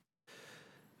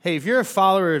Hey, if you're a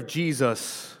follower of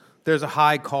Jesus, there's a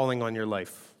high calling on your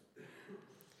life.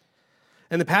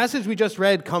 And the passage we just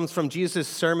read comes from Jesus'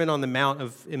 Sermon on the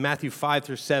Mount in Matthew 5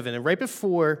 through 7. And right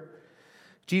before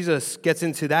Jesus gets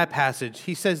into that passage,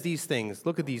 he says these things.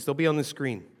 Look at these. They'll be on the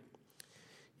screen.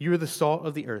 You are the salt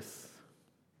of the earth.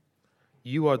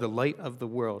 You are the light of the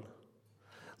world.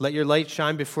 Let your light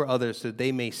shine before others so that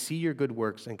they may see your good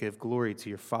works and give glory to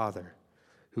your Father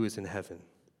who is in heaven.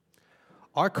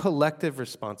 Our collective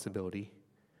responsibility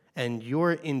and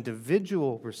your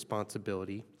individual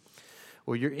responsibility,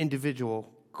 or your individual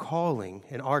calling,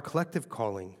 and our collective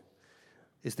calling,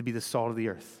 is to be the salt of the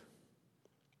earth.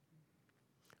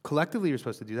 Collectively, you're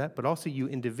supposed to do that, but also you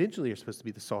individually are supposed to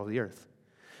be the salt of the earth,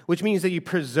 which means that you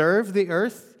preserve the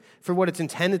earth for what it's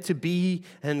intended to be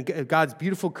and God's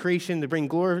beautiful creation to bring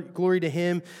glory to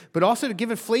Him, but also to give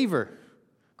it flavor.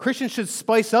 Christians should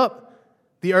spice up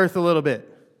the earth a little bit.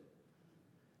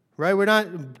 Right? We're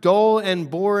not dull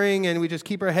and boring and we just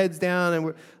keep our heads down and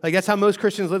we're like that's how most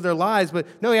Christians live their lives, but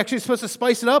no, we're actually supposed to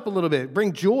spice it up a little bit,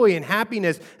 bring joy and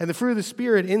happiness and the fruit of the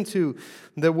Spirit into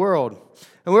the world.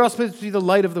 And we're also supposed to be the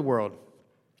light of the world,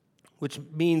 which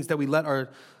means that we let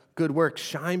our good works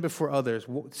shine before others.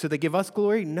 So they give us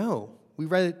glory? No. We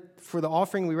read it for the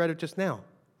offering, we read it just now.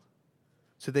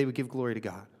 So they would give glory to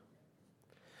God.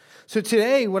 So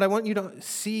today, what I want you to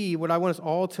see, what I want us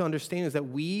all to understand is that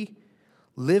we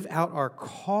live out our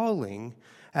calling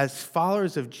as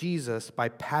followers of Jesus by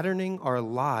patterning our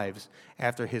lives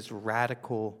after His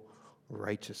radical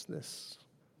righteousness.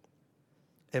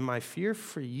 And my fear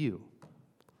for you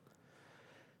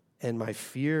and my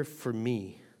fear for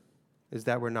me is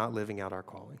that we're not living out our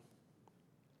calling.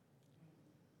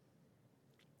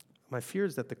 My fear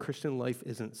is that the Christian life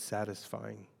isn't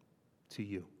satisfying to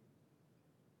you,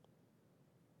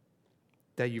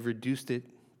 that you've reduced it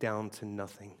down to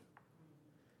nothing,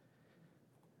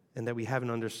 and that we haven't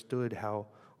understood how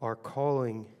our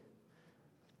calling,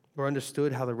 or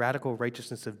understood how the radical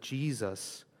righteousness of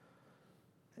Jesus,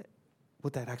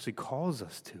 what that actually calls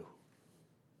us to.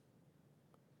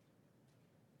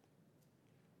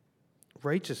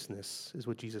 Righteousness is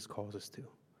what Jesus calls us to.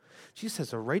 Jesus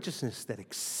has a righteousness that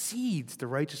exceeds the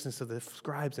righteousness of the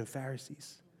scribes and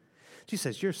Pharisees. Jesus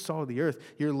says, you're salt of the earth,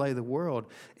 you're light of the world,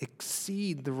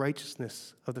 exceed the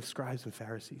righteousness of the scribes and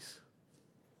Pharisees.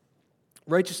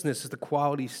 Righteousness is the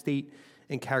quality, state,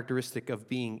 and characteristic of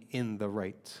being in the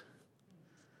right.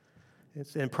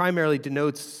 And primarily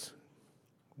denotes,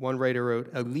 one writer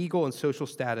wrote, a legal and social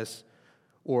status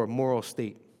or a moral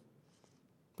state.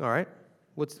 All right?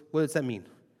 What does that mean?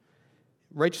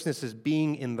 Righteousness is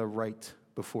being in the right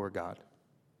before God.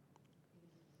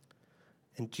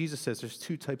 And Jesus says there's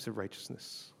two types of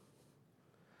righteousness.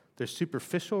 There's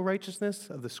superficial righteousness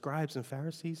of the scribes and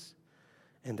Pharisees,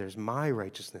 and there's my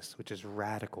righteousness, which is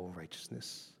radical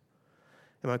righteousness.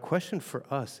 And my question for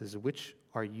us is, which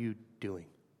are you doing?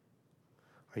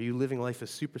 Are you living a life of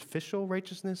superficial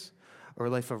righteousness or a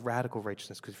life of radical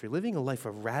righteousness? Because if you're living a life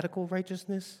of radical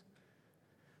righteousness,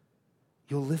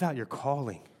 you'll live out your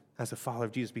calling as a follower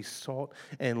of Jesus, be salt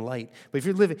and light. But if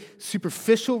you're living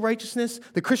superficial righteousness,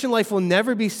 the Christian life will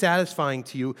never be satisfying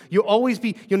to you.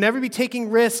 You'll never be taking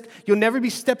risk. You'll never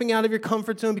be stepping out of your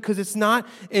comfort zone because it's not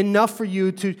enough for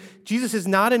you Jesus is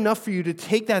not enough for you to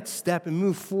take that step and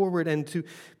move forward and to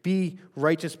be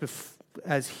righteous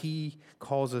as He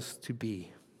calls us to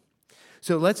be.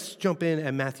 So let's jump in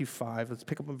at Matthew 5. Let's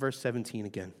pick up on verse 17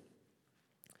 again.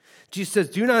 Jesus says,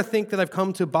 do not think that I've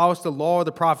come to abolish the law or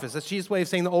the prophets. That's Jesus' way of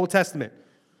saying the Old Testament.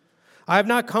 I have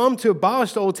not come to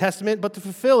abolish the Old Testament, but to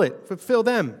fulfill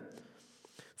them.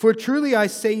 For truly I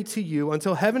say to you,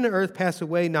 until heaven and earth pass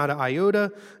away, not an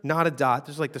iota, not a dot.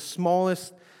 There's like the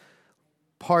smallest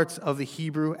parts of the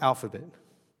Hebrew alphabet.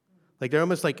 Like they're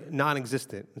almost like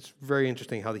non-existent. It's very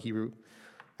interesting how the Hebrew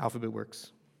alphabet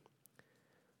works.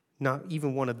 Not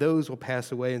even one of those will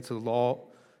pass away until the law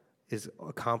is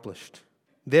accomplished.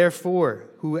 Therefore,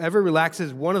 whoever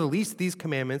relaxes one of the least of these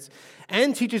commandments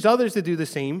and teaches others to do the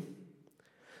same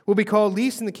will be called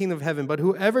least in the kingdom of heaven, but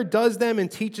whoever does them and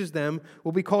teaches them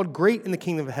will be called great in the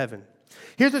kingdom of heaven.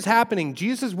 Here's what's happening.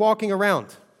 Jesus is walking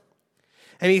around,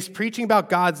 and He's preaching about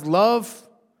God's love,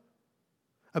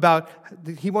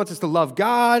 He wants us to love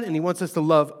God, and He wants us to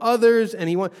love others, and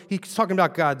He's talking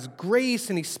about God's grace,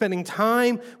 and He's spending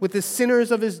time with the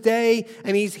sinners of His day,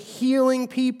 and He's healing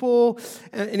people,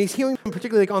 and He's healing them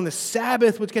particularly like on the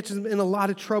Sabbath, which gets them in a lot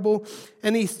of trouble.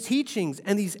 And these teachings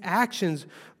and these actions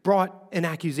brought an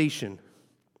accusation.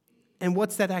 And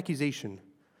what's that accusation?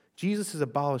 Jesus is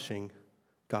abolishing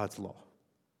God's law.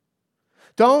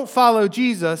 Don't follow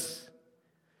Jesus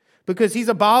because he's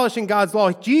abolishing God's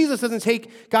law. Jesus doesn't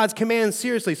take God's commands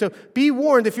seriously. So be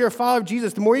warned, if you're a follower of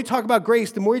Jesus, the more you talk about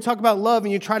grace, the more you talk about love,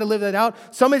 and you try to live that out,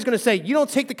 somebody's going to say, you don't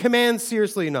take the commands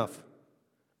seriously enough.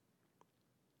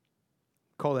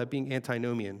 Call that being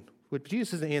antinomian. But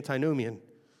Jesus is an antinomian.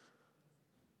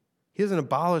 He doesn't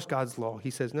abolish God's law.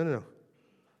 He says, no.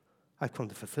 I've come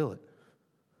to fulfill it.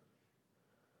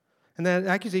 And that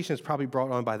accusation is probably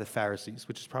brought on by the Pharisees,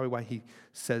 which is probably why he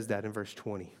says that in verse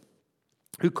 20,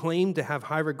 who claimed to have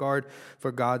high regard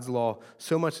for God's law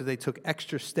so much that they took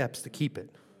extra steps to keep it.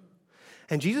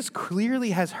 And Jesus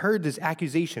clearly has heard this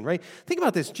accusation, right? Think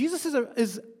about this. Jesus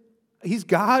he's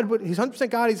God, but he's 100%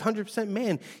 God, he's 100%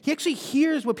 man. He actually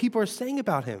hears what people are saying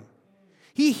about him.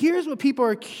 He hears what people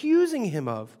are accusing him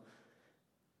of.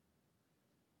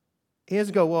 He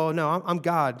doesn't go, well, no, I'm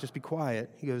God, just be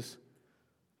quiet. He goes,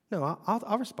 no,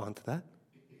 I'll respond to that.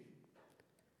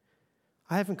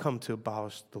 I haven't come to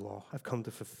abolish the law. I've come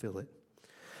to fulfill it.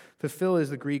 Fulfill is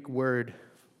the Greek word.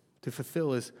 To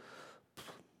fulfill is,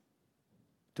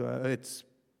 it's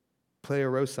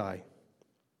plerosai.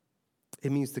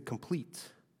 It means to complete,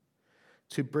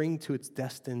 to bring to its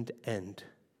destined end.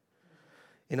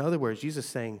 In other words, Jesus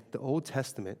is saying the Old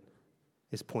Testament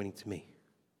is pointing to me.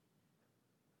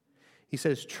 He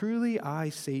says, truly I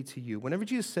say to you. Whenever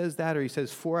Jesus says that, or he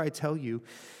says, for I tell you,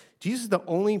 Jesus is the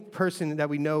only person that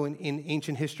we know in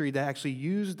ancient history that actually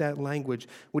used that language.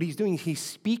 What he's doing, he's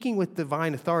speaking with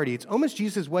divine authority. It's almost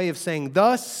Jesus' way of saying,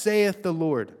 thus saith the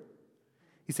Lord.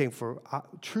 He's saying, for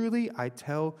truly I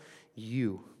tell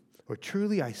you, or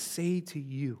truly I say to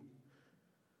you.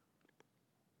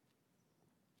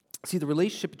 See, the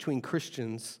relationship between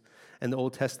Christians and the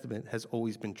Old Testament has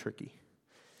always been tricky.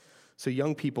 So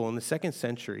young people in the 2nd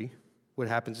century, what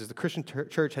happens is the Christian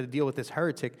church had to deal with this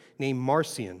heretic named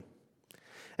Marcion.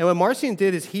 And what Marcion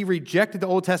did is he rejected the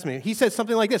Old Testament. He said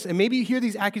something like this, and maybe you hear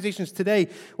these accusations today,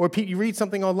 or you read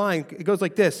something online. It goes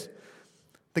like this: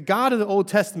 the God of the Old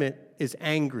Testament is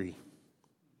angry,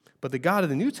 but the God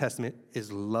of the New Testament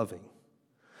is loving.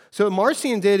 So what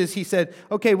Marcion did is he said,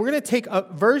 okay, we're going to take a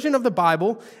version of the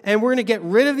Bible, and we're going to get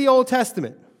rid of the Old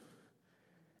Testament.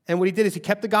 And what he did is he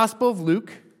kept the Gospel of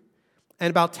Luke and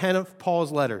about 10 of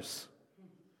Paul's letters.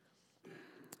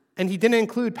 And he didn't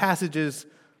include passages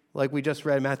like we just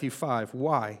read in Matthew 5.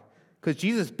 Why? Because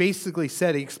Jesus basically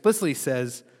said, he explicitly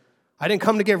says, I didn't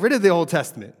come to get rid of the Old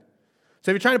Testament.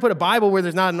 So if you're trying to put a Bible where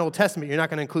there's not an Old Testament, you're not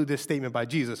going to include this statement by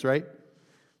Jesus, right?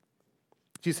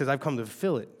 Jesus says, I've come to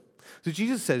fulfill it. So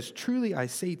Jesus says, truly I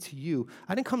say to you,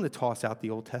 I didn't come to toss out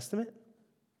the Old Testament.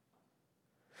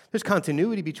 There's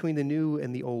continuity between the new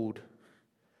and the old.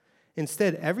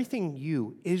 Instead, everything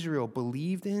you, Israel,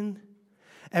 believed in,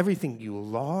 everything you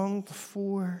longed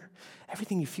for,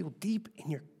 everything you feel deep in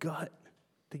your gut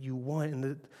that you want,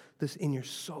 and this in your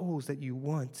souls that you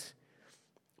want,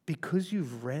 because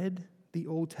you've read the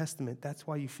Old Testament, that's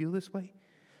why you feel this way.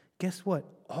 Guess what?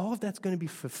 All of that's going to be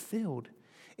fulfilled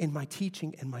in my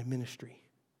teaching and my ministry.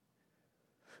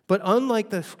 But unlike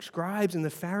the scribes and the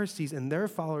Pharisees and their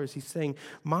followers, he's saying,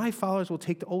 my followers will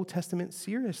take the Old Testament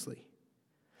seriously.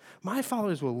 My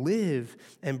followers will live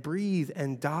and breathe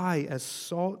and die as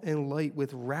salt and light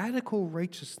with radical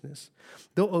righteousness.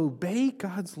 They'll obey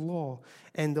God's law,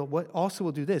 and what also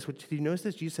will do this, which, do you notice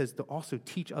this? Jesus says they'll also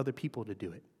teach other people to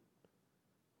do it.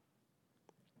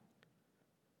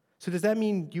 So does that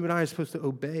mean you and I are supposed to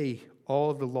obey all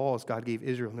of the laws God gave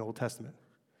Israel in the Old Testament?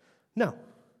 No.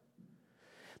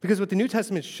 Because what the New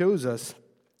Testament shows us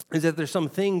is that there's some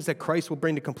things that Christ will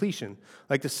bring to completion,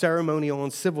 like the ceremonial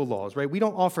and civil laws, right? We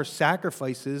don't offer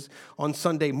sacrifices on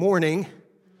Sunday morning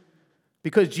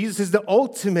because Jesus is the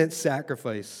ultimate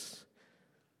sacrifice.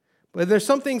 But there's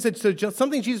some things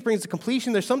something Jesus brings to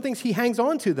completion. There's some things he hangs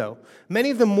on to, though.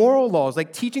 Many of the moral laws,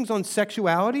 like teachings on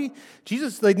sexuality,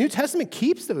 Jesus, the New Testament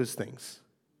keeps those things.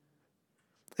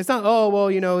 It's not,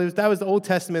 that was the Old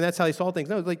Testament, that's how they saw things.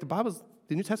 No, like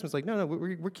the New Testament's like, no,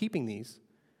 we're keeping these.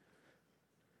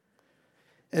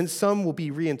 And some will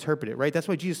be reinterpreted, right? That's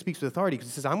why Jesus speaks with authority, because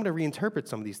he says, I'm going to reinterpret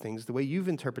some of these things. The way you've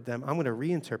interpreted them, I'm going to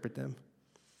reinterpret them.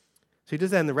 So he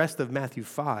does that in the rest of Matthew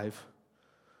 5.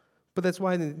 But that's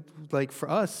why, like for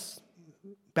us,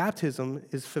 baptism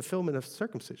is fulfillment of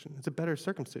circumcision. It's a better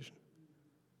circumcision.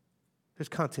 There's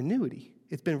continuity.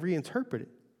 It's been reinterpreted.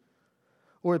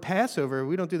 Or Passover,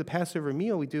 we don't do the Passover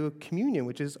meal, we do a communion,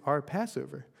 which is our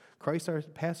Passover. Christ, our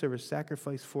Passover,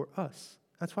 sacrifice for us.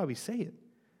 That's why we say it.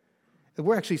 And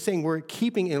we're actually saying we're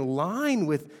keeping in line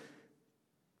with,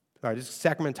 all right, this is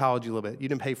sacramentology a little bit. You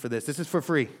didn't pay for this. This is for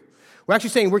free. We're actually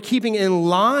saying we're keeping in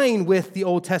line with the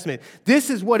Old Testament. This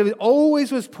is what it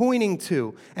always was pointing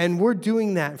to, and we're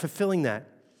doing that and fulfilling that.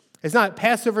 It's not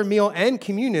Passover meal and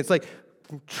communion. It's like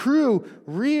true,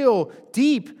 real,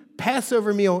 deep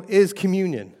Passover meal is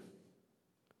communion.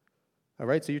 All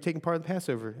right, so you're taking part of the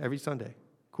Passover every Sunday.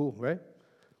 Cool, right?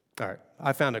 All right,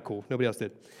 I found it cool. Nobody else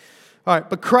did. All right,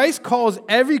 but Christ calls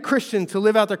every Christian to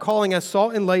live out their calling as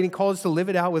salt and light, and calls us to live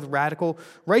it out with radical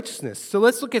righteousness. So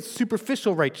let's look at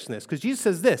superficial righteousness, because Jesus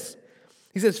says this.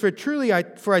 He says,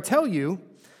 For I tell you,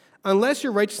 unless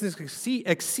your righteousness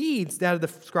exceeds that of the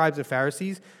scribes and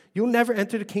Pharisees, you'll never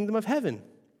enter the kingdom of heaven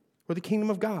or the kingdom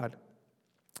of God.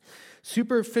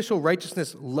 Superficial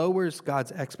righteousness lowers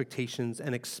God's expectations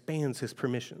and expands his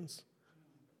permissions.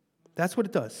 That's what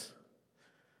it does.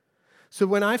 So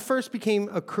when I first became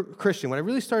a Christian, when I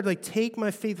really started to take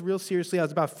my faith real seriously, I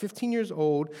was about 15 years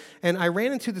old, and I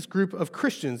ran into this group of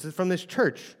Christians from this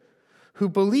church who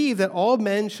believe that all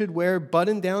men should wear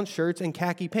button-down shirts and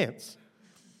khaki pants.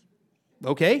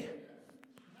 Okay?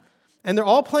 And they're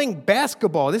all playing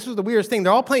basketball. This was the weirdest thing.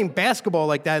 They're all playing basketball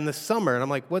like that in the summer. And I'm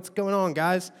like, what's going on,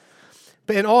 guys?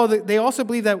 But they also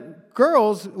believe that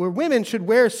girls or women should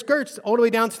wear skirts all the way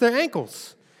down to their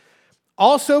ankles.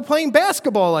 Also playing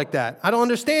basketball like that. I don't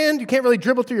understand. You can't really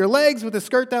dribble through your legs with a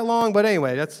skirt that long. But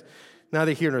anyway, that's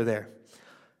neither here nor there.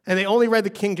 And they only read the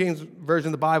King James Version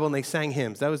of the Bible, and they sang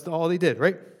hymns. That was all they did,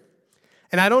 right?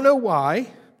 And I don't know why,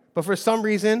 but for some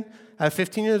reason, at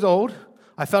 15 years old,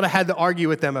 I felt I had to argue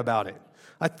with them about it.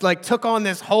 I took on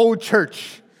this whole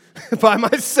church by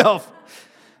myself.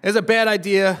 It was a bad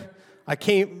idea.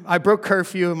 I broke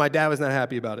curfew, and my dad was not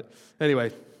happy about it.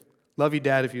 Anyway, love you,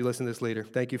 Dad, if you listen to this later.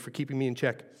 Thank you for keeping me in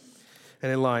check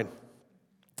and in line.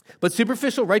 But what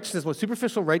superficial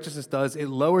righteousness does, it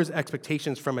lowers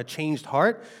expectations from a changed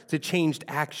heart to changed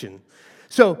action.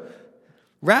 So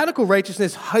radical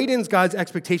righteousness heightens God's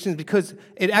expectations because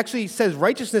it actually says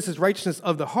righteousness is righteousness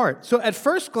of the heart. So at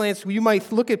first glance, you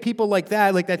might look at people like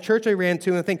that church I ran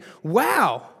to, and think,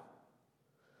 wow,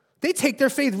 they take their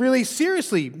faith really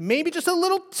seriously, maybe just a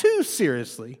little too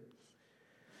seriously.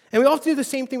 And we often do the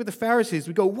same thing with the Pharisees.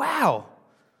 We go, wow,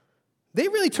 they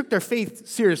really took their faith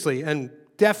seriously, and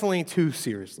definitely too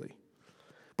seriously.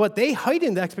 But they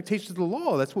heightened the expectations of the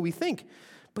law. That's what we think.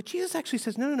 But Jesus actually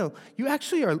says, no. You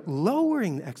actually are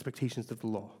lowering the expectations of the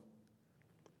law.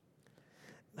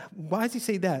 Why does he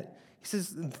say that? He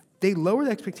says they lower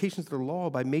the expectations of the law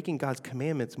by making God's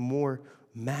commandments more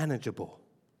manageable.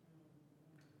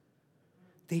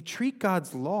 They treat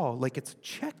God's law like it's a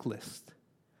checklist.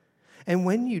 And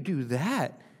when you do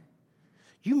that,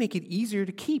 you make it easier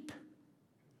to keep.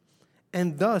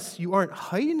 And thus, you aren't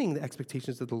heightening the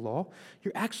expectations of the law,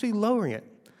 you're actually lowering it.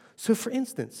 So for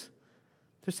instance,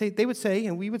 they would say,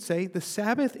 and we would say, the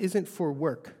Sabbath isn't for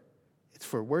work. It's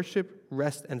for worship,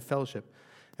 rest, and fellowship.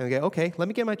 And we go, okay, let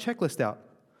me get my checklist out.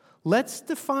 Let's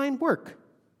define work.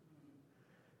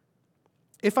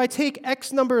 If I take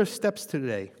X number of steps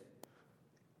today,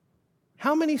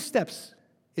 how many steps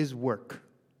is work?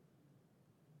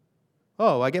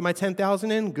 Oh, I get my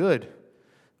 10,000 in? Good.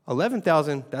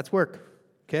 11,000, that's work,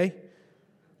 okay?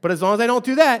 But as long as I don't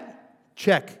do that,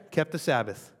 check, kept the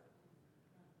Sabbath.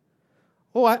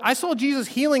 Oh, I saw Jesus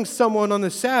healing someone on the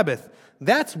Sabbath.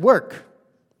 That's work.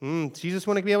 Jesus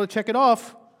wanted to be able to check it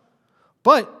off.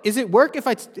 But is it work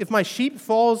if my sheep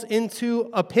falls into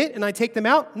a pit and I take them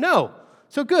out? No.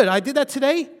 So good, I did that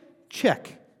today?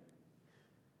 Check.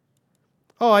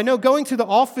 Oh, I know going to the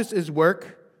office is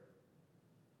work,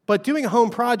 but doing a home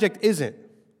project isn't.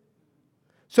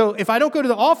 So if I don't go to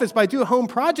the office, but I do a home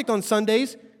project on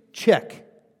Sundays, check.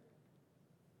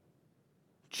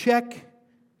 Check,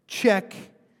 check,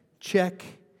 check,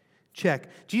 check.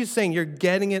 Jesus is saying you're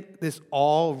getting this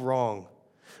all wrong.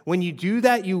 When you do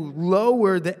that, you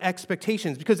lower the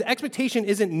expectations, because the expectation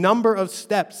isn't number of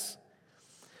steps.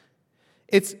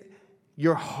 It's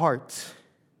your heart.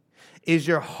 Is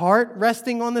your heart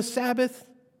resting on the Sabbath,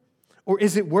 or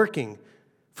is it working?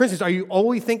 For instance, are you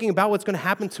always thinking about what's going to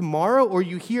happen tomorrow, or are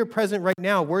you here present right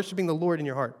now worshiping the Lord in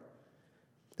your heart?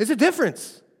 There's a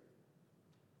difference.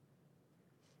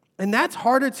 And that's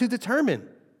harder to determine.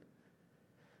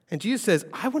 And Jesus says,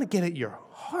 I want to get at your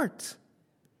heart.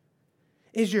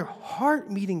 Is your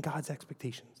heart meeting God's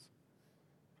expectations?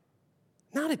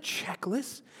 Not a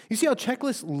checklist. You see how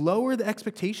checklists lower the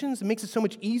expectations? It makes it so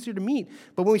much easier to meet.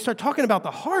 But when we start talking about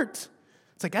the heart,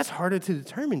 it's like, that's harder to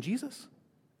determine, Jesus.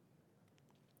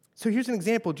 So here's an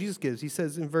example Jesus gives. He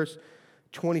says in verse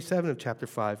 27 of chapter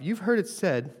 5, you've heard it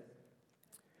said,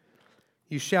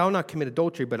 you shall not commit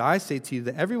adultery, but I say to you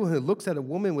that everyone who looks at a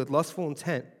woman with lustful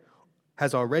intent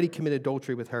has already committed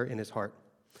adultery with her in his heart.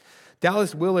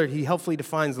 Dallas Willard, he helpfully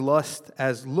defines lust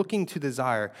as looking to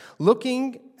desire,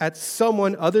 looking at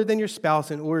someone other than your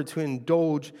spouse in order to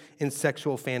indulge in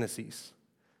sexual fantasies.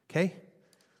 Okay?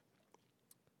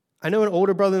 I know an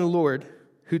older brother in the Lord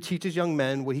who teaches young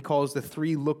men what he calls the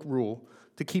 3-look rule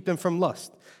to keep them from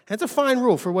lust. And it's a fine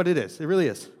rule for what it is. It really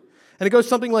is. And it goes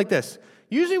something like this.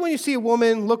 Usually when you see a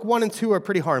woman, look 1 and 2 are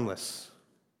pretty harmless.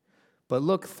 But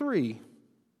look 3,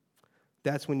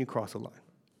 that's when you cross a line.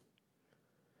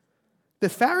 The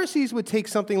Pharisees would take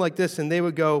something like this and they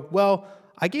would go, well,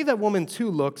 I gave that woman 2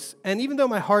 looks, and even though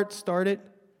my heart started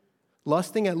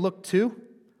lusting at look 2,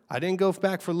 I didn't go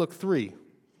back for look 3.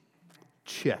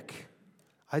 Check.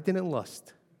 I didn't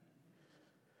lust.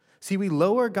 See, we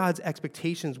lower God's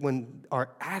expectations when our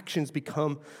actions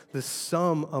become the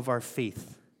sum of our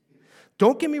faith.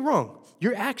 Don't get me wrong.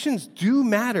 Your actions do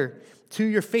matter to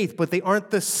your faith, but they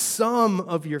aren't the sum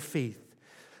of your faith.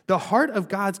 The heart of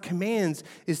God's commands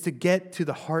is to get to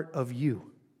the heart of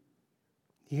you.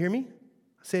 You hear me?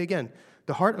 I'll say it again.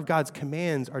 The heart of God's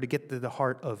commands are to get to the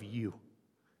heart of you.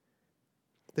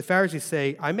 The Pharisees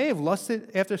say, I may have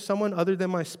lusted after someone other than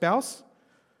my spouse,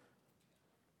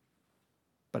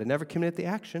 but I never committed the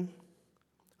action.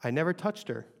 I never touched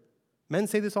her. Men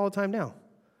say this all the time now.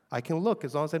 I can look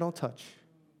as long as I don't touch.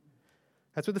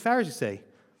 That's what the Pharisees say.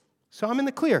 So I'm in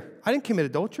the clear. I didn't commit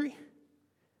adultery.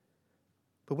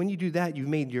 But when you do that, you've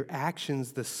made your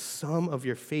actions the sum of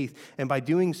your faith. And by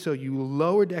doing so, you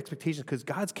lowered the expectations because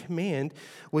God's command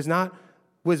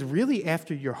was really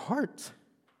after your heart,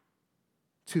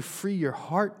 to free your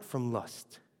heart from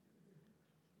lust.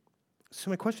 So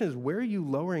my question is, where are you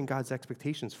lowering God's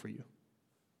expectations for you?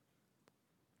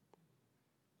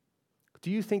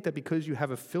 Do you think that because you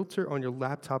have a filter on your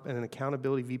laptop and an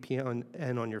accountability VPN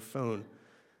and on your phone,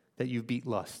 that you've beat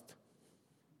lust?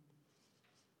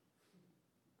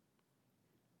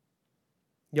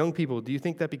 Young people, do you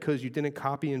think that because you didn't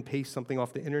copy and paste something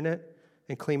off the internet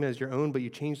and claim it as your own, but you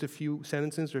changed a few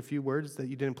sentences or a few words that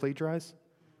you didn't plagiarize?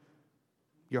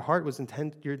 Your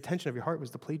intention of your heart was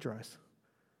to plagiarize.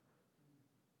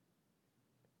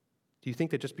 Do you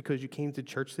think that just because you came to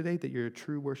church today that you're a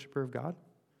true worshiper of God?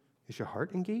 Is your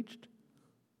heart engaged?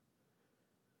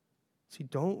 See,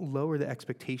 don't lower the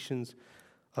expectations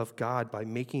of God by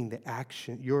making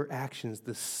your actions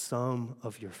the sum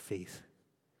of your faith.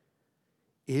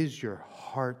 Is your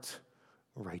heart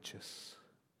righteous?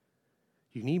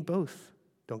 You need both.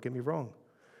 Don't get me wrong.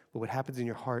 But what happens in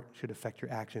your heart should affect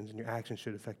your actions, and your actions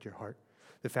should affect your heart.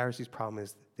 The Pharisees' problem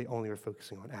is they only are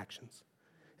focusing on actions.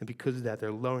 And because of that,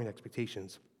 they're lowering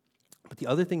expectations. But the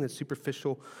other thing that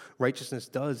superficial righteousness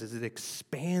does is it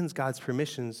expands God's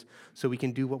permissions so we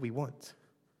can do what we want.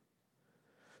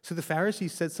 So the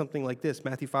Pharisees said something like this.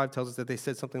 Matthew 5 tells us that they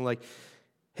said something like,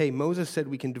 hey, Moses said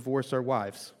we can divorce our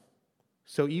wives.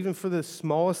 So even for the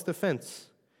smallest offense,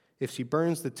 if she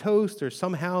burns the toast or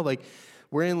somehow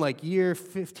we're in year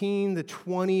 15 to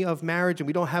 20 of marriage and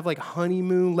we don't have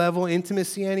honeymoon level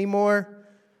intimacy anymore,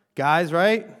 guys,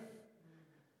 right?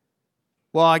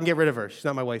 Well, I can get rid of her. She's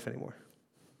not my wife anymore.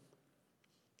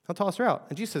 I'll toss her out.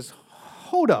 And Jesus says,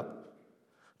 hold up.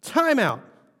 Time out.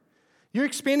 You're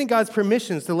expanding God's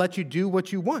permissions to let you do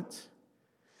what you want.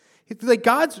 It's like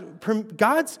God's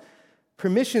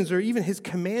permissions or even his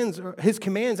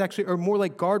commands actually are more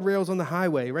like guardrails on the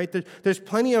highway, right? There's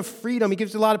plenty of freedom. He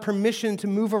gives a lot of permission to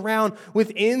move around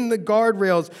within the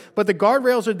guardrails, but the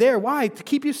guardrails are there. Why? To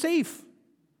keep you safe.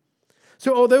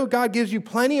 So although God gives you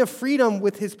plenty of freedom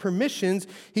with his permissions,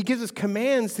 he gives us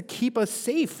commands to keep us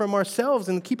safe from ourselves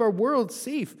and keep our world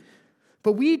safe.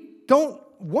 But we don't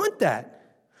want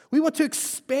that. We want to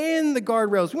expand the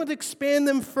guardrails. We want to expand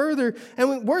them further.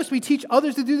 And worse, we teach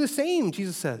others to do the same,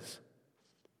 Jesus says.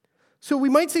 So we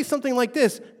might say something like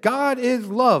this: God is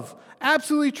love.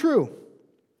 Absolutely true.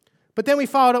 But then we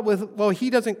followed up with,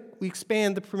 we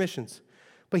expand the permissions.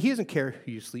 But he doesn't care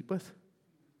who you sleep with.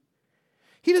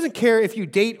 He doesn't care if you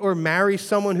date or marry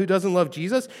someone who doesn't love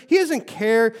Jesus. He doesn't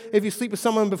care if you sleep with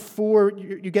someone before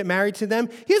you get married to them.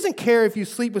 He doesn't care if you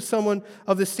sleep with someone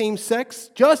of the same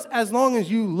sex, just as long as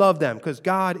you love them, because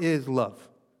God is love.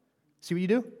 See what you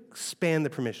do? Expand the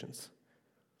permissions,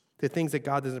 the things that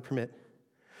God doesn't permit.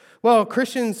 Well,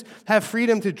 Christians have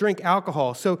freedom to drink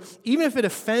alcohol. So even if it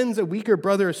offends a weaker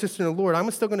brother or sister in the Lord,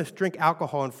 I'm still going to drink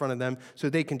alcohol in front of them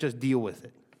so they can just deal with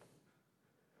it.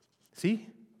 See?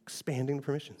 Expanding the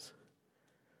permissions.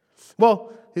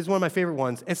 Well, here's one of my favorite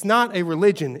ones. It's not a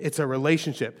religion, it's a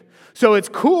relationship. So it's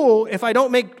cool if I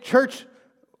don't make church,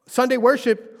 Sunday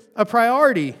worship, a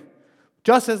priority,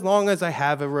 just as long as I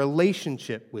have a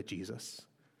relationship with Jesus.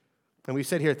 And we've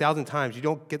said here 1,000 times, you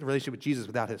don't get the relationship with Jesus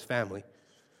without his family.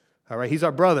 All right, he's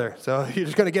our brother, so you're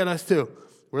just going to get us too.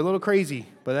 We're a little crazy,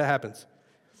 but that happens.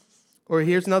 Or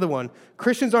here's another one.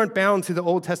 Christians aren't bound to the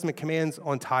Old Testament commands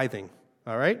on tithing,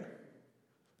 all right?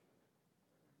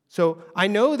 So I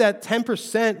know that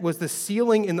 10% was the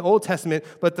ceiling in the Old Testament,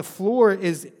 but the floor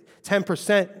is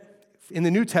 10% in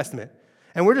the New Testament.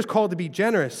 And we're just called to be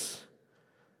generous.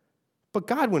 But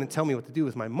God wouldn't tell me what to do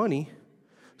with my money.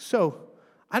 So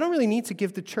I don't really need to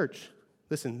give to church.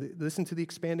 Listen to the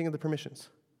expanding of the permissions.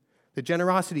 The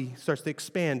generosity starts to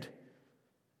expand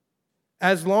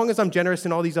as long as I'm generous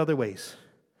in all these other ways.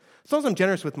 As long as I'm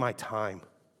generous with my time.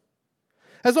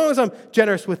 As long as I'm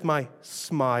generous with my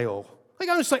smile. Like,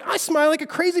 I'm just like, I smile like a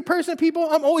crazy person at people.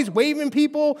 I'm always waving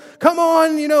people. Come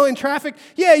on, in traffic.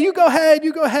 Yeah, you go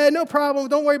ahead, no problem.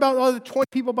 Don't worry about all the 20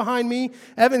 people behind me.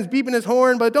 Evan's beeping his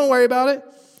horn, but don't worry about it.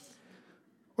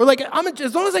 Or like,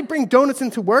 as long as I bring donuts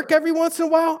into work every once in a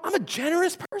while, I'm a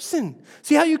generous person.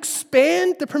 See how you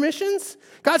expand the permissions?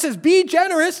 God says, be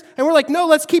generous. And we're like, no,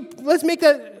 let's make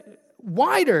that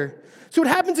wider. So what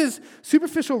happens is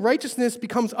superficial righteousness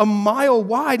becomes a mile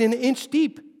wide and an inch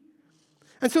deep.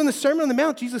 And so in the Sermon on the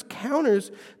Mount, Jesus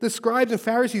counters the scribes and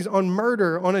Pharisees on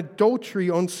murder, on adultery,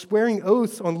 on swearing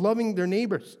oaths, on loving their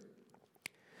neighbors.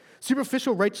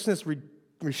 Superficial righteousness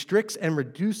restricts and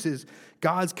reduces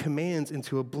God's commands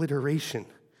into obliteration.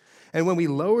 And when we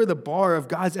lower the bar of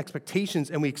God's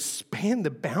expectations and we expand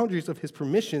the boundaries of his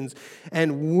permissions,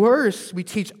 and worse, we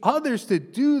teach others to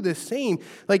do the same.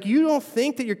 Like, you don't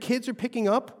think that your kids are picking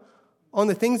up on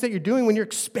the things that you're doing when you're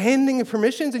expanding the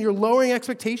permissions and you're lowering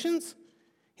expectations?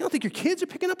 You don't think your kids are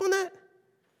picking up on that?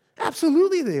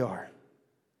 Absolutely they are.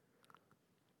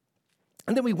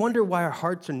 And then we wonder why our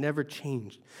hearts are never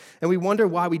changed. And we wonder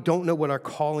why we don't know what our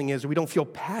calling is, or we don't feel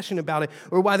passionate about it,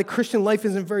 or why the Christian life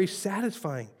isn't very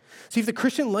satisfying. See, if the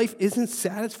Christian life isn't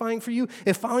satisfying for you,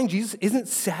 if following Jesus isn't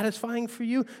satisfying for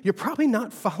you, you're probably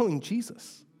not following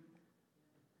Jesus.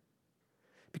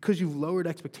 Because you've lowered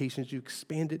expectations, you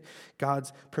expanded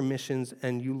God's permissions,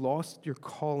 and you lost your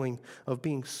calling of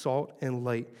being salt and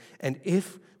light. And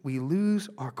if we lose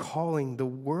our calling, the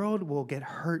world will get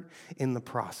hurt in the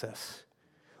process.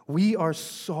 We are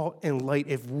salt and light.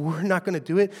 If we're not going to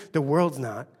do it, the world's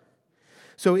not.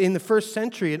 So in the first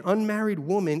century, an unmarried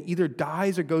woman either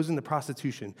dies or goes into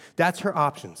prostitution. That's her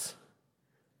options.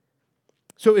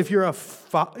 So if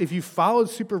you followed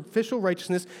superficial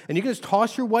righteousness and you can just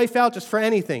toss your wife out just for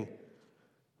anything,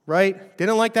 right?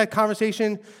 Didn't like that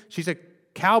conversation. She's a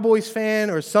Cowboys fan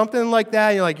or something like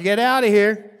that. You're like, get out of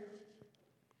here.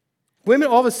 Women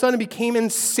all of a sudden became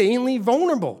insanely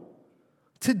vulnerable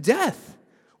to death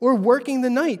or working the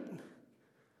night.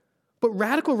 But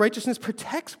radical righteousness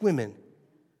protects women.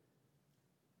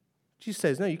 Jesus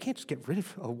says, no, you can't just get rid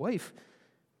of a wife.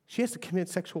 She has to commit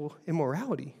sexual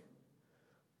immorality.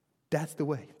 That's the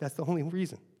way. That's the only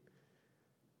reason.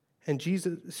 And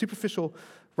Jesus, superficial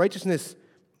righteousness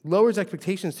lowers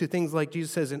expectations to things like Jesus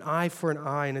says, an eye for an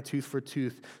eye and a tooth for a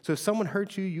tooth. So if someone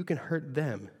hurts you, you can hurt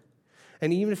them.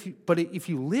 And if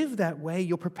you live that way,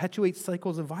 you'll perpetuate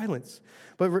cycles of violence.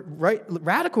 But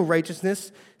radical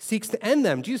righteousness seeks to end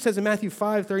them. Jesus says in Matthew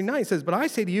 5:39, says, but I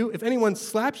say to you, if anyone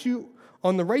slaps you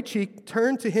on the right cheek,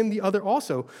 turn to him the other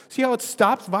also. See how it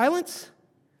stops violence?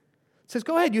 It says,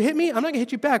 go ahead, you hit me, I'm not going to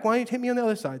hit you back. Why don't you hit me on the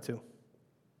other side too?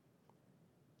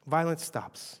 Violence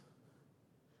stops.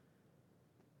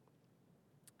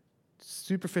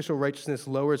 Superficial righteousness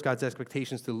lowers God's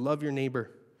expectations to love your neighbor,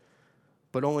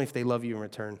 but only if they love you in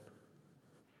return.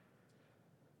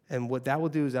 And what that will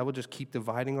do is that will just keep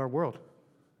dividing our world.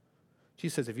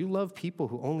 Jesus says, if you love people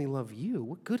who only love you,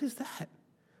 what good is that?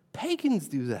 Pagans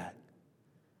do that.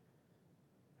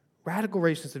 Radical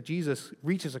righteousness of Jesus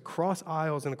reaches across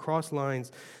aisles and across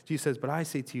lines. Jesus says, but I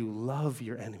say to you, love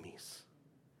your enemies.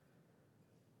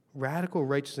 Radical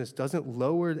righteousness doesn't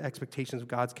lower the expectations of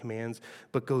God's commands,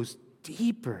 but goes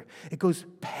deeper. It goes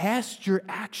past your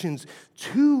actions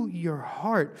to your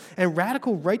heart. And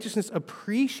radical righteousness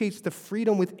appreciates the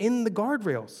freedom within the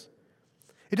guardrails.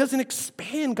 It doesn't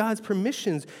expand God's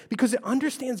permissions because it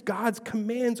understands God's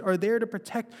commands are there to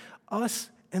protect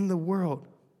us and the world.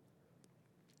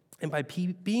 And by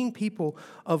being people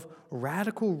of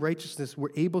radical righteousness, we're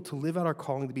able to live out our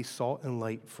calling to be salt and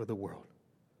light for the world.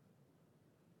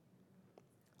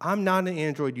 I'm not an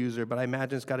Android user, but I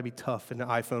imagine it's got to be tough in the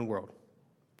iPhone world.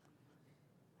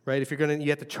 Right? If you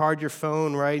have to charge your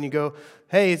phone, right? And you go,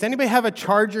 hey, does anybody have a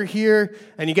charger here?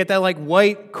 And you get that like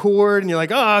white cord, and you're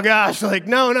like, oh gosh, like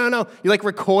no. You like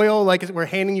recoil, like we're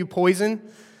handing you poison,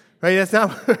 right? That's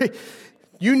not right.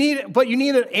 You need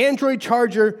an Android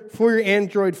charger for your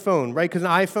Android phone, right? Because an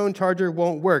iPhone charger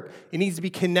won't work. It needs to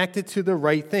be connected to the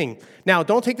right thing. Now,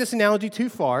 don't take this analogy too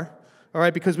far, all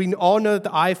right? Because we all know that the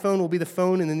iPhone will be the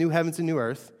phone in the new heavens and new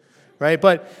earth, right?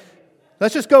 But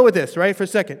let's just go with this, right, for a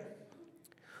second.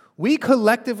 We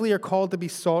collectively are called to be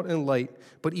salt and light,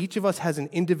 but each of us has an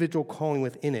individual calling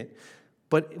within it.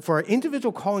 But for our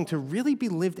individual calling to really be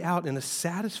lived out in a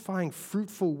satisfying,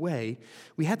 fruitful way,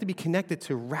 we have to be connected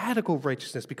to radical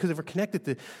righteousness, because if we're connected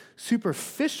to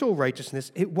superficial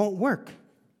righteousness, it won't work.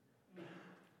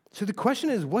 So the question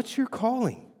is, what's your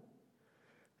calling?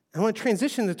 I want to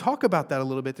transition to talk about that a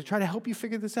little bit to try to help you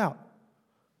figure this out.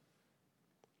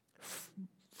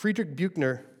 Friedrich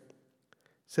Buechner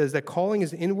says that calling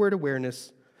is inward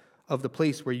awareness of the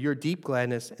place where your deep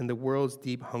gladness and the world's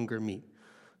deep hunger meet.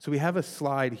 So we have a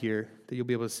slide here that you'll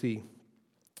be able to see.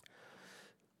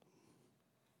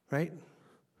 Right?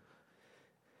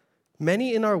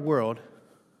 Many in our world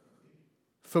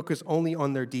focus only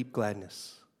on their deep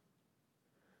gladness.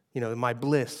 My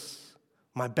bliss,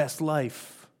 my best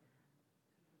life.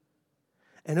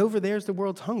 And over there's the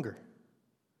world's hunger.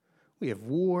 We have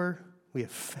war, we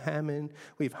have famine,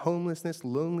 we have homelessness,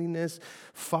 loneliness,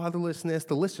 fatherlessness.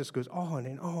 The list just goes on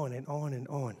and on and on and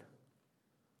on.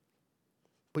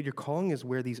 But your calling is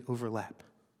where these overlap.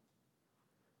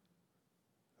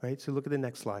 Right? So look at the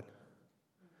next slide.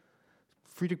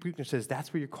 Friedrich Buechner says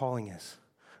that's where your calling is,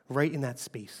 right in that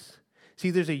space. See,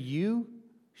 there's a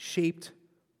U-shaped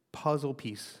puzzle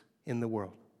piece in the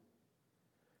world.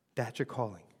 That's your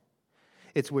calling.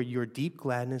 It's where your deep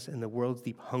gladness and the world's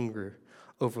deep hunger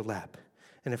overlap.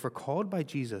 And if we're called by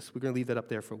Jesus, we're going to leave that up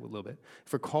there for a little bit.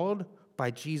 If we're called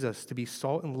by Jesus to be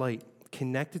salt and light,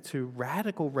 connected to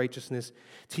radical righteousness,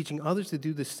 teaching others to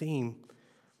do the same,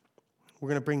 we're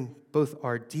going to bring both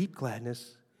our deep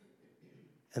gladness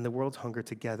and the world's hunger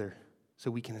together so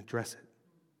we can address it.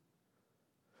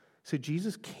 So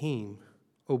Jesus came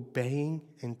obeying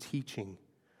and teaching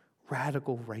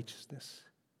radical righteousness.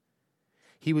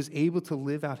 He was able to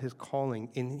live out his calling.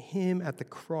 In him at the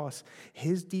cross,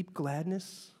 his deep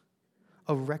gladness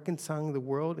of reconciling the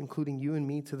world, including you and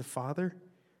me, to the Father.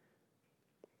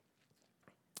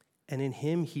 And in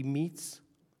him, he meets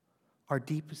our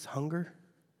deepest hunger.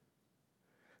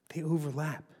 They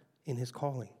overlap in his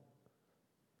calling.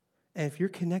 And if you're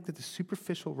connected to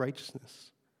superficial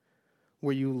righteousness,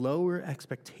 where you lower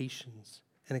expectations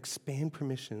and expand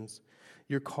permissions,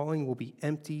 your calling will be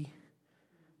empty,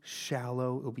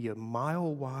 shallow. It'll be a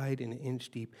mile wide and an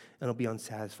inch deep, and it'll be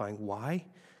unsatisfying. Why?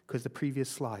 Because the previous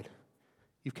slide,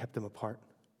 you've kept them apart.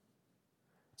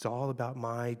 It's all about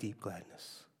my deep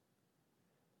gladness.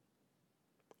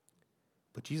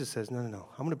 But Jesus says, no,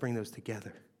 I'm going to bring those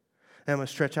together. And I'm going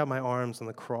to stretch out my arms on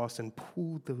the cross and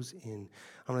pull those in.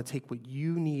 I'm going to take what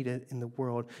you need in the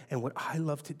world and what I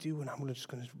love to do, and I'm just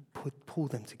going to pull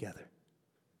them together.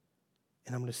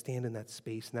 And I'm going to stand in that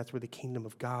space, and that's where the kingdom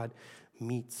of God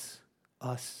meets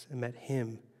us and met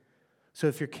him. So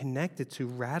if you're connected to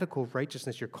radical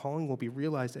righteousness, your calling will be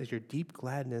realized as your deep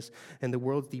gladness and the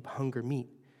world's deep hunger meet.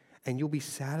 And you'll be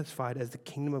satisfied as the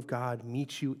kingdom of God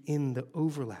meets you in the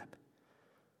overlap.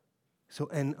 So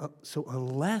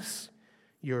unless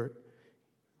your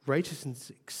righteousness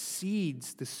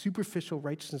exceeds the superficial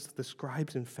righteousness of the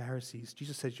scribes and Pharisees,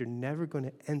 Jesus says you're never going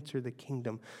to enter the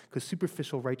kingdom, because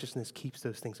superficial righteousness keeps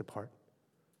those things apart.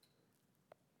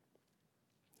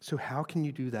 So how can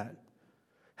you do that?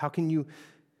 How can you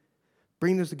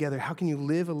bring those together? How can you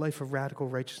live a life of radical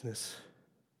righteousness?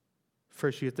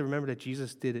 First, you have to remember that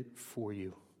Jesus did it for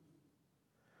you.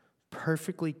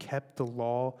 Perfectly kept the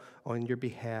law on your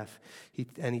behalf. He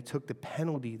took the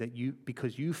penalty that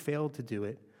because you failed to do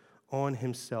it, on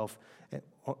himself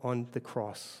on the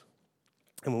cross.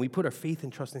 And when we put our faith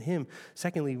and trust in him,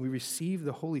 secondly, we receive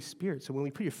the Holy Spirit. So when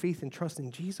we put your faith and trust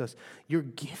in Jesus, you're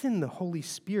given the Holy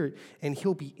Spirit, and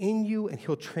he'll be in you, and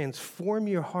he'll transform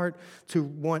your heart to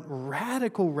want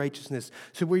radical righteousness,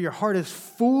 so where your heart is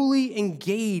fully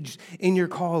engaged in your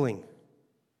calling.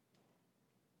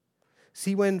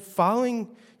 See, when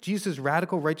following Jesus'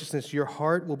 radical righteousness, your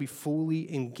heart will be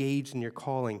fully engaged in your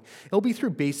calling. It'll be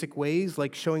through basic ways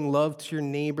like showing love to your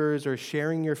neighbors or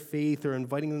sharing your faith or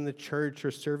inviting them to church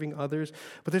or serving others.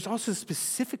 But there's also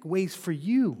specific ways for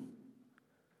you.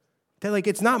 That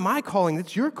it's not my calling,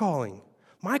 it's your calling.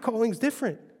 My calling's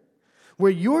different.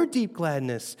 Where your deep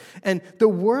gladness and the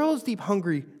world's deep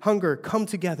hunger come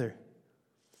together.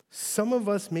 Some of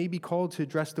us may be called to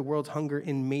address the world's hunger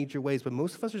in major ways, but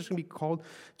most of us are just going to be called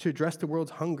to address the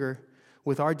world's hunger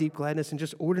with our deep gladness in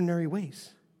just ordinary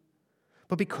ways.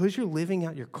 But because you're living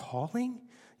out your calling,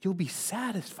 you'll be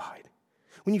satisfied.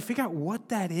 When you figure out what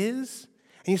that is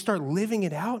and you start living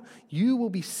it out, you will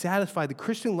be satisfied. The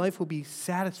Christian life will be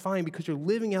satisfying because you're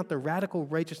living out the radical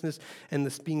righteousness and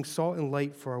this being salt and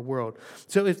light for our world.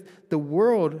 So if the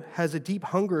world has a deep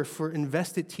hunger for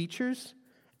invested teachers,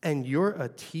 and you're a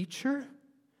teacher,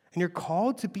 and you're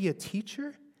called to be a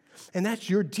teacher, and that's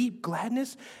your deep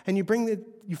gladness, and you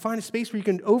find a space where you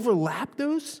can overlap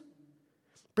those,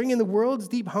 bring in the world's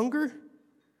deep hunger,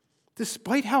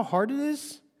 despite how hard it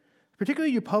is,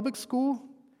 particularly you public school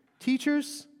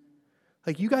teachers,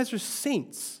 like you guys are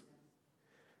saints.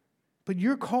 But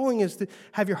your calling is to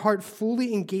have your heart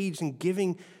fully engaged in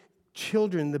giving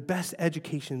children the best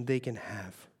education they can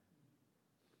have.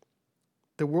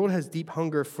 The world has deep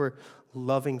hunger for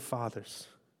loving fathers.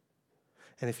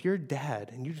 And if you're a dad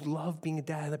and you love being a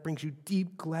dad, that brings you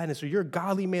deep gladness, or you're a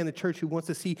godly man in the church who wants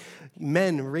to see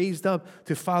men raised up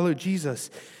to follow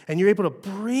Jesus, and you're able to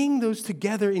bring those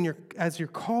together as your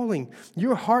calling,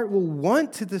 your heart will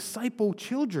want to disciple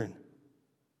children.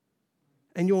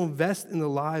 And you'll invest in the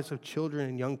lives of children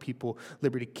and young people,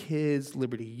 Liberty Kids,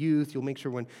 Liberty Youth. You'll make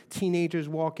sure when teenagers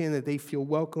walk in that they feel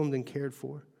welcomed and cared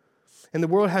for. And the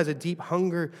world has a deep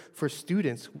hunger for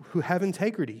students who have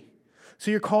integrity. So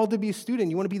you're called to be a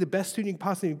student. You want to be the best student you can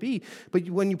possibly be. But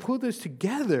when you put those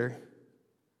together,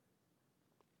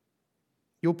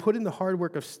 you'll put in the hard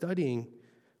work of studying,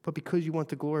 but because you want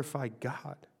to glorify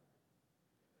God,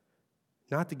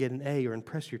 not to get an A or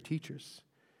impress your teachers.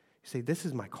 You say, this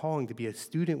is my calling to be a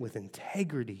student with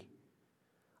integrity.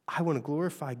 I want to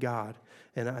glorify God,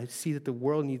 and I see that the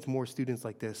world needs more students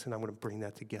like this, and I want to bring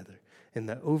that together. And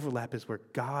the overlap is where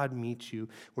God meets you,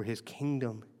 where his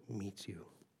kingdom meets you.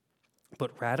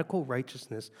 But radical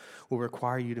righteousness will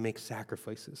require you to make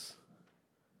sacrifices.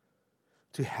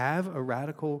 To have a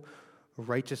radical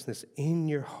righteousness in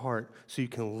your heart so you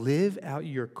can live out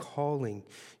your calling,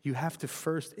 you have to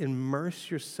first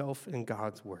immerse yourself in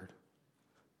God's word.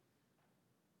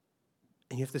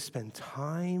 And you have to spend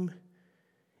time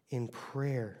in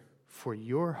prayer for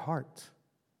your heart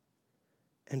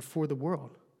and for the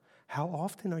world. How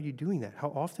often are you doing that?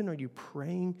 How often are you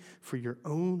praying for your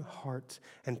own heart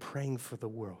and praying for the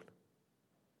world?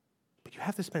 But you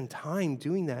have to spend time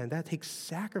doing that, and that takes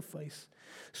sacrifice.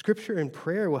 Scripture and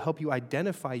prayer will help you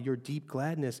identify your deep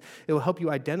gladness. It will help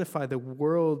you identify the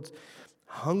world's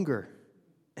hunger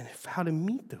and how to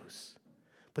meet those.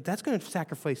 But that's going to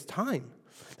sacrifice time.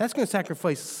 That's going to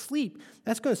sacrifice sleep.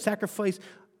 That's going to sacrifice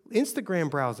Instagram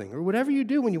browsing or whatever you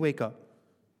do when you wake up.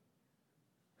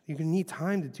 You're going to need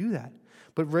time to do that.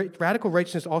 But radical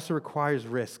righteousness also requires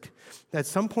risk. At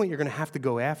some point, you're going to have to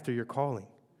go after your calling.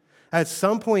 At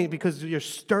some point, because you're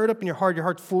stirred up in your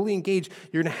heart fully engaged,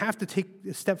 you're going to have to take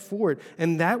a step forward,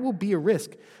 and that will be a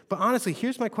risk. But honestly,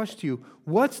 here's my question to you.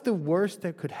 What's the worst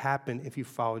that could happen if you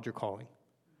followed your calling?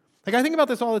 Like, I think about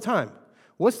this all the time.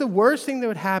 What's the worst thing that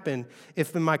would happen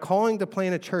if in my calling to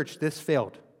plant a church, this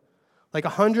failed? Like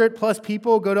 100+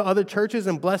 people go to other churches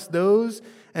and bless those,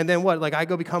 and then what? Like I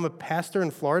go become a pastor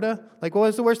in Florida? Like what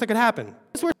was the worst that could happen?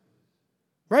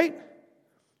 Right?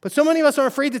 But so many of us are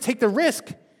afraid to take the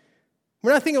risk.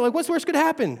 We're not thinking like, what's the worst that could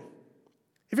happen?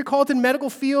 If you're called to the medical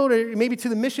field or maybe to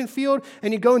the mission field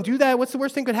and you go and do that, what's the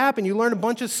worst thing that could happen? You learn a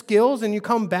bunch of skills and you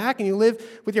come back and you live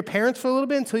with your parents for a little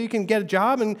bit until you can get a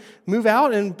job and move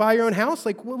out and buy your own house?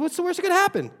 Like what's the worst that could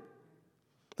happen?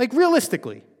 Like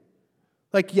realistically.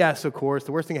 Like, yes, of course,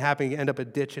 the worst thing that happened, you end up a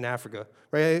ditch in Africa,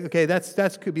 right? Okay,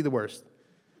 that's could be the worst.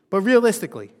 But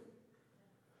realistically.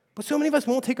 But so many of us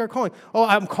won't take our calling. Oh,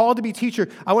 I'm called to be a teacher.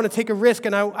 I want to take a risk,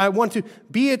 and I want to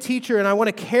be a teacher, and I want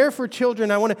to care for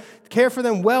children. I want to care for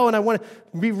them well, and I want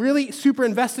to be really super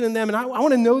invested in them, and I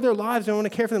want to know their lives, and I want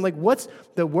to care for them. Like, what's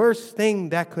the worst thing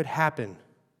that could happen?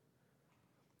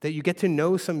 That you get to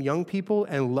know some young people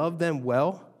and love them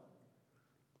well?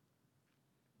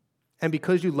 And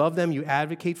because you love them, you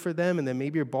advocate for them, and then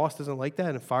maybe your boss doesn't like that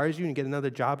and fires you and you get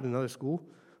another job at another school?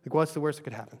 Like, what's the worst that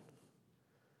could happen?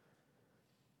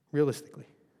 Realistically.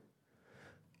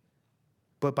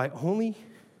 But by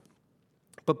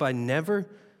never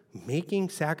making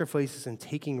sacrifices and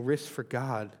taking risks for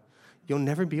God, you'll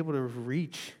never be able to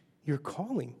reach your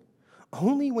calling.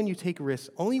 Only when you take risks,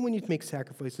 only when you make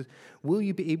sacrifices, will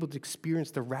you be able to experience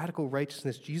the radical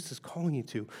righteousness Jesus is calling you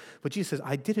to. But Jesus says,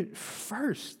 I did it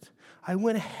first. I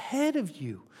went ahead of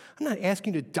you. I'm not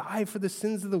asking you to die for the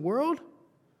sins of the world.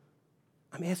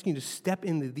 I'm asking you to step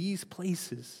into these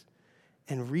places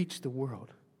and reach the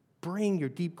world. Bring your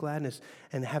deep gladness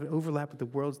and have it overlap with the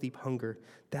world's deep hunger.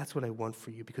 That's what I want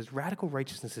for you, because radical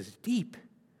righteousness is deep,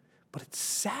 but it's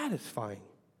satisfying.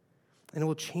 And it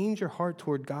will change your heart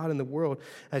toward God and the world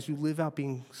as you live out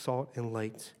being salt and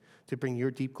light to bring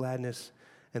your deep gladness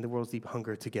and the world's deep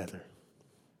hunger together.